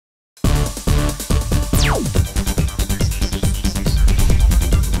Hey,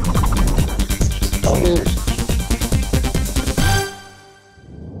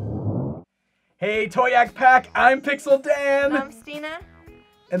 Toy Yak Pack, I'm Pixel Dan. I'm Stina.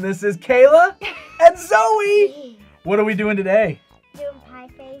 And this is Kayla and Zoey. What are we doing today? Doing pie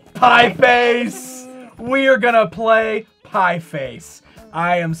face. Pie face! We are gonna play pie face.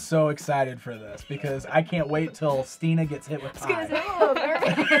 I am so excited for this because I can't wait till Stina gets hit with pie.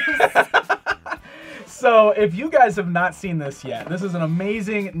 So if you guys have not seen this yet, this is an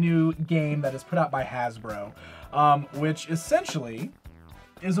amazing new game that is put out by Hasbro, which essentially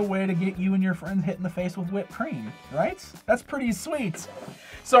is a way to get you and your friends hit in the face with whipped cream, right? That's pretty sweet.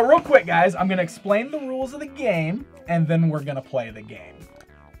 So real quick, guys, I'm gonna explain the rules of the game, and then we're gonna play the game.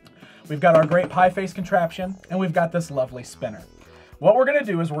 We've got our great pie face contraption, and we've got this lovely spinner. What we're gonna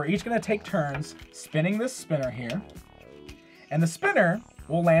do is we're each gonna take turns spinning this spinner here, and the spinner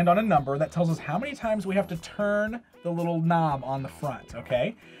will land on a number that tells us how many times we have to turn the little knob on the front,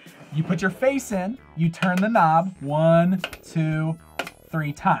 okay? You put your face in, you turn the knob 1, 2,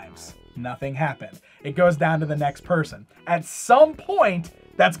 3 times. Nothing happened. It goes down to the next person. At some point,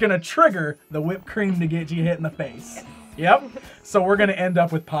 that's gonna trigger the whipped cream to get you hit in the face. Yep. So we're gonna end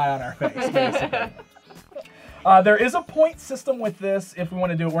up with pie on our face, basically. There is a point system with this if we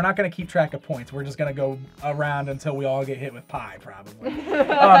want to do it. We're not going to keep track of points. We're just going to go around until we all get hit with pie, probably.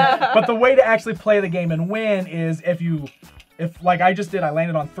 But the way to actually play the game and win is if like I just did, I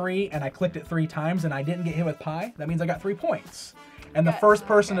landed on 3 and I clicked it 3 times and I didn't get hit with pie, that means I got 3 points. And the first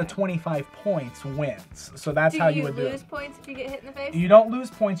person to 25 points wins. So that's how you would do it. Do you lose points if you get hit in the face? You don't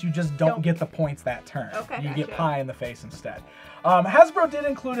lose points, you just don't get the points that turn. Okay, you get pie in the face instead. Hasbro did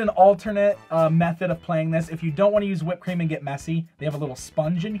include an alternate method of playing this. If you don't want to use whipped cream and get messy, they have a little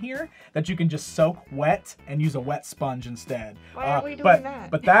sponge in here that you can just soak wet and use a wet sponge instead. Why are we doing that?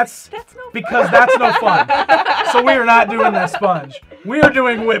 But that's, that's no because that's no fun. So we are not doing that sponge. We are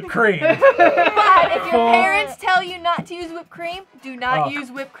doing whipped cream. But if your parents tell you not to use whipped cream, do not use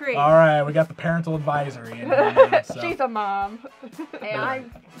whipped cream. All right, we got the parental advisory in here now, so. She's a mom. Hey,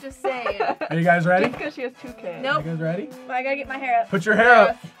 I'm just saying. Are you guys ready? Just because she has 2 kids. Nope. You guys ready? I gotta get my hair up. Put your hair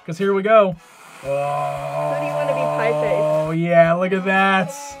up, because here we go. Who do you want to be pie face? Oh, yeah, look at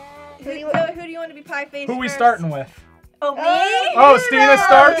that. Who do you want to be pie face? Who are we first? starting with? Oh, me? Oh, Stina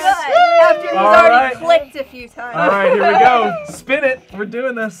starts? Good. After he's already clicked a few times. All right, here we go. Spin it. We're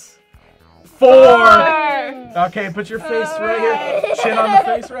doing this. 4. Okay, put your face right here. Chin on the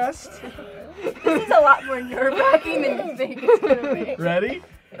face rest. This is a lot more nerve-wracking than you think it's going to be. Ready?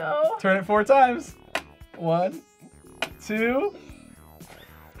 No. Turn it 4 times. 1, 2,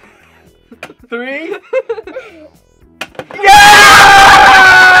 3. Yeah!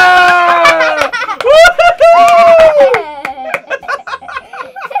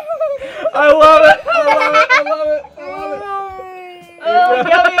 I love it. I love it. I love it. I love it. Oh,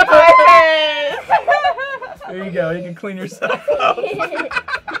 yummy pie face. There you go. You can clean yourself up.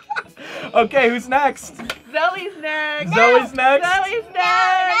 Okay, who's next? Zoey's next. Zoey's next? Zoey's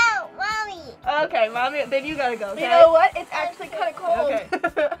next. No, mommy. Okay, mommy, then you gotta go, okay? You know what? It's actually kind of cold. Okay.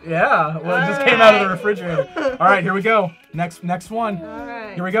 Yeah, well, it just came out of the refrigerator. All right, here we go. Next one. All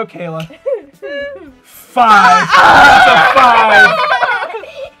right. Here we go, Kayla. 5.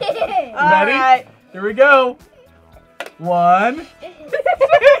 That's a 5. Ready? Right. Here we go. 1.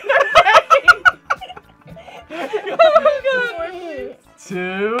 Oh, God.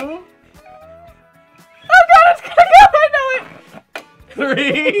 2. Oh, God, it's gonna go. I know it.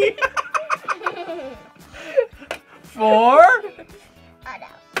 3. 4. Oh, no.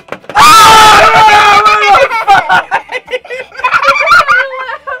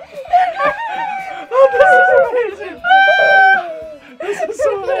 Oh, this is so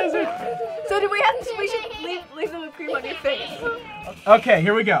amazing. So do we should leave the whipped cream on your face. Okay,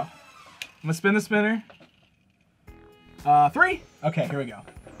 here we go. I'm gonna spin the spinner. 3. Okay, here we go.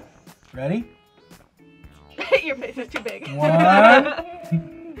 Ready? Your face is too big. 1,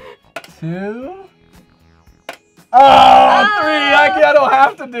 2. Oh, 3. I don't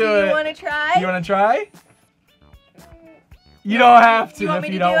have to do Do it. you want to try? You want to try? You don't have to You want if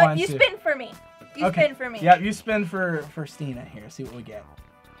me you to don't do it? want You to. spin for me. You spin for me. Yeah, you spin for Stina here. See what we get.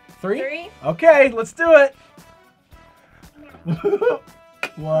 3? 3. Okay, let's do it.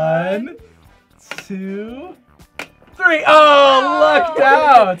 1, 2, 3. Oh, lucked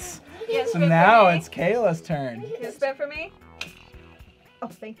out. Yeah, So spin now for me. it's Kayla's turn. Can you spin for me? Oh,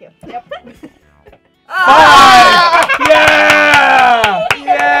 thank you. Yep. 5! Yeah!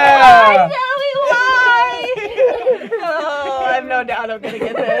 Yeah! Oh, I have no doubt I'm gonna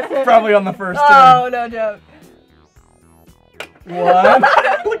get this. Probably on the first Oh, no joke. turn. 1.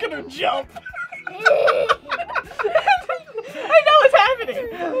 Look at her jump. I know what's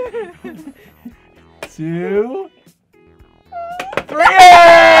happening. 2, 3. Right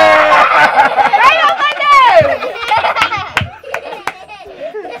on my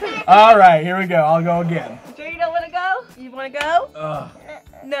nose. All right, here we go. I'll go again. Sure you don't want to go? You want to go?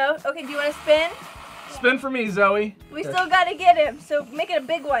 No. Okay, do you want to spin? Spin for me, Zoe. We still got to get him, so make it a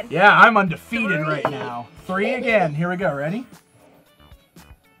big one. Yeah, I'm undefeated right now. 3 again. Here we go. Ready?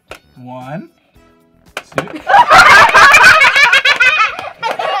 1, 2.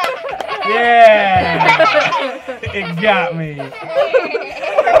 Yeah! It got me.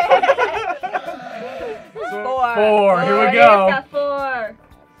 4. Here we go. Got 4.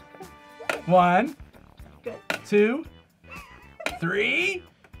 1, Good. 2, 3,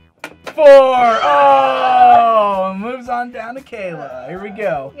 4. Oh! Moves on down to Kayla. Here we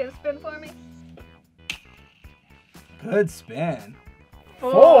go. You gonna spin for me? Good spin.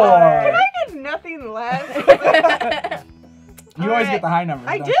 4. Can I get nothing less? You always get the high numbers.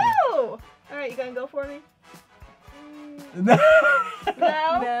 I don't do. you? All right, you gonna go for me? No.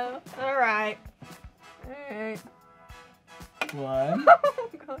 No. No. All right. 1, Oh,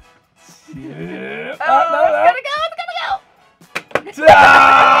 God. 2. Oh, it's gonna go.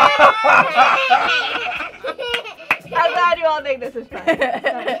 I'm glad you all think this is fun.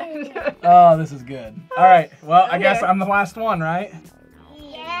 Oh, this is good. All right. Well, I guess I'm the last one, right?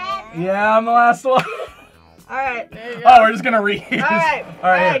 Yeah. Yeah, I'm the last one. All right. Oh, we're just gonna read. All right. All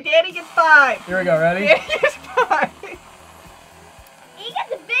right. Danny gets 5. Here we go. Ready? Danny gets 5. You got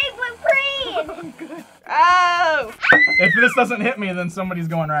the big whipped cream. Oh. If this doesn't hit me, then somebody's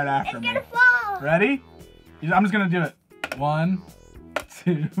going right after It's me. gonna fall. Ready? I'm just gonna do it. 1,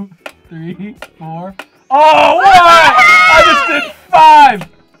 2, 3, 4. Oh, what? I just did 5.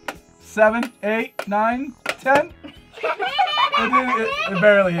 7, 8, 9, 10. It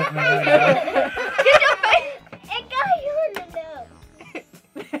barely hit me right now. Get your face. It got you in the nose.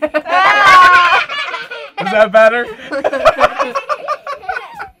 Is that better?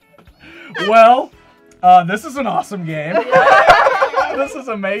 Well, this is an awesome game. This is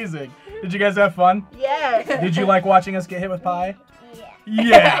amazing. Did you guys have fun? Yes. Did you like watching us get hit with pie?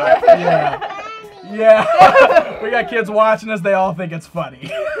 Yeah. Yeah. We got kids watching us. They all think it's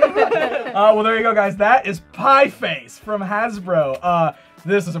funny. Well, there you go, guys. That is Pie Face from Hasbro.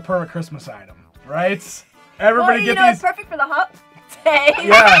 This is a perfect Christmas item, right? Everybody Well, get you know, these. it's perfect for the hot day.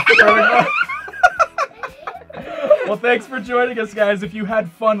 Yeah. Perfect. Well, thanks for joining us, guys. If you had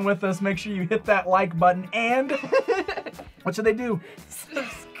fun with us, make sure you hit that like button and what should they do?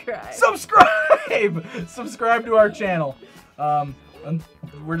 Subscribe. Subscribe to our channel. And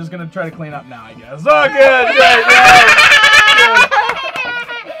we're just gonna try to clean up now, I guess. Oh, good.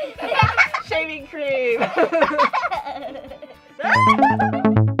 Shaving cream.